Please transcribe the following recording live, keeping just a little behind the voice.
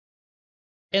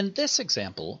In this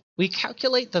example, we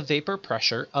calculate the vapor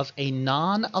pressure of a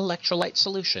non-electrolyte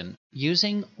solution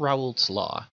using Raoult's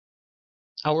law.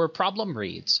 Our problem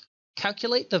reads,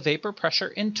 calculate the vapor pressure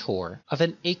in torr of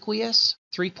an aqueous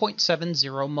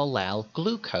 3.70 molal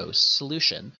glucose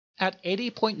solution at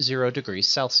 80.0 degrees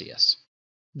Celsius.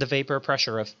 The vapor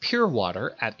pressure of pure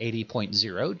water at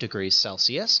 80.0 degrees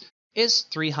Celsius is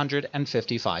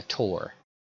 355 torr.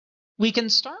 We can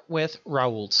start with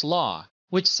Raoult's law,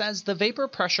 which says the vapor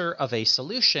pressure of a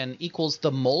solution equals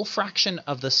the mole fraction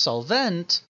of the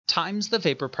solvent times the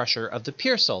vapor pressure of the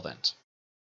pure solvent.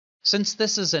 Since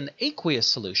this is an aqueous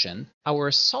solution,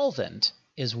 our solvent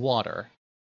is water.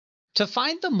 To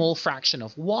find the mole fraction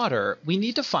of water, we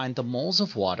need to find the moles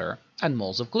of water and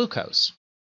moles of glucose.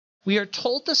 We are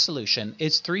told the solution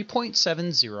is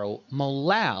 3.70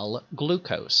 molal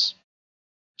glucose.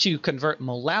 To convert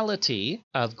molality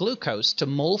of glucose to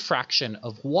mole fraction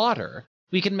of water,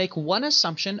 we can make one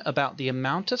assumption about the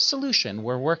amount of solution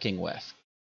we're working with.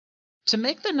 To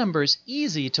make the numbers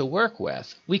easy to work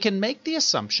with, we can make the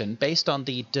assumption based on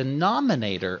the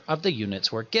denominator of the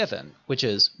units we're given, which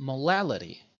is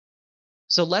molality.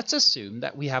 So let's assume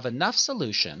that we have enough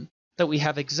solution that we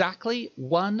have exactly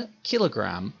 1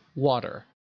 kilogram water.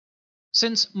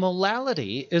 Since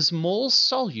molality is moles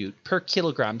solute per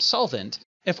kilogram solvent,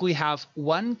 if we have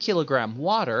 1 kilogram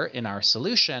water in our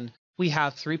solution, we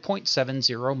have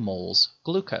 3.70 moles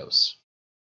glucose.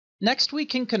 Next, we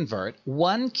can convert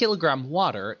 1 kilogram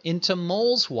water into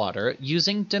moles water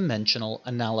using dimensional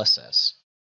analysis.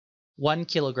 1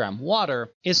 kilogram water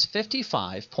is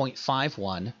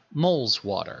 55.51 moles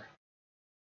water.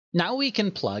 Now we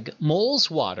can plug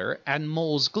moles water and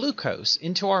moles glucose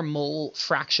into our mole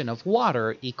fraction of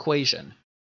water equation.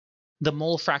 The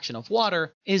mole fraction of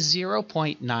water is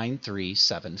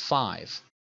 0.9375.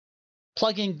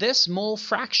 Plugging this mole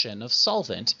fraction of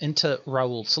solvent into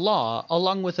Raoult's law,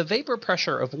 along with the vapor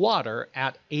pressure of water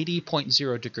at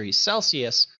 80.0 degrees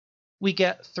Celsius, we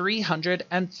get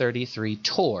 333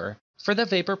 torr for the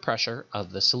vapor pressure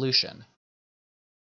of the solution.